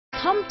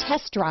Come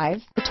test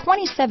drive the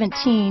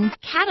 2017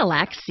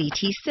 Cadillac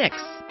CT6.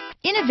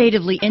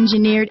 Innovatively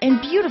engineered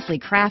and beautifully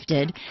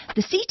crafted,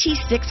 the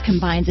CT6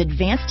 combines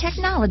advanced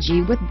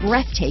technology with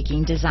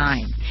breathtaking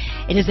design.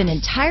 It is an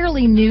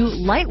entirely new,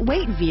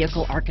 lightweight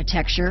vehicle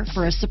architecture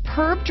for a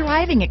superb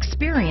driving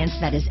experience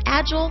that is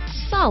agile,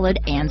 solid,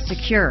 and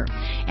secure.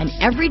 And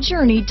every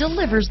journey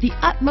delivers the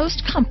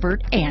utmost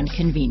comfort and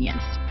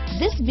convenience.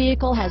 This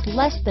vehicle has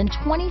less than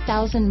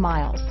 20,000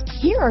 miles.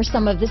 Here are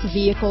some of this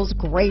vehicle's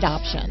great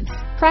options: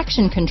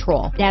 traction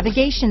control,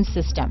 navigation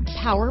system,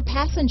 power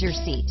passenger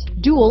seat,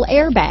 dual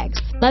airbags,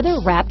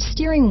 leather-wrapped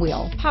steering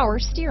wheel, power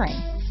steering,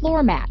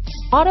 floor mats,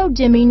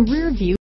 auto-dimming rear view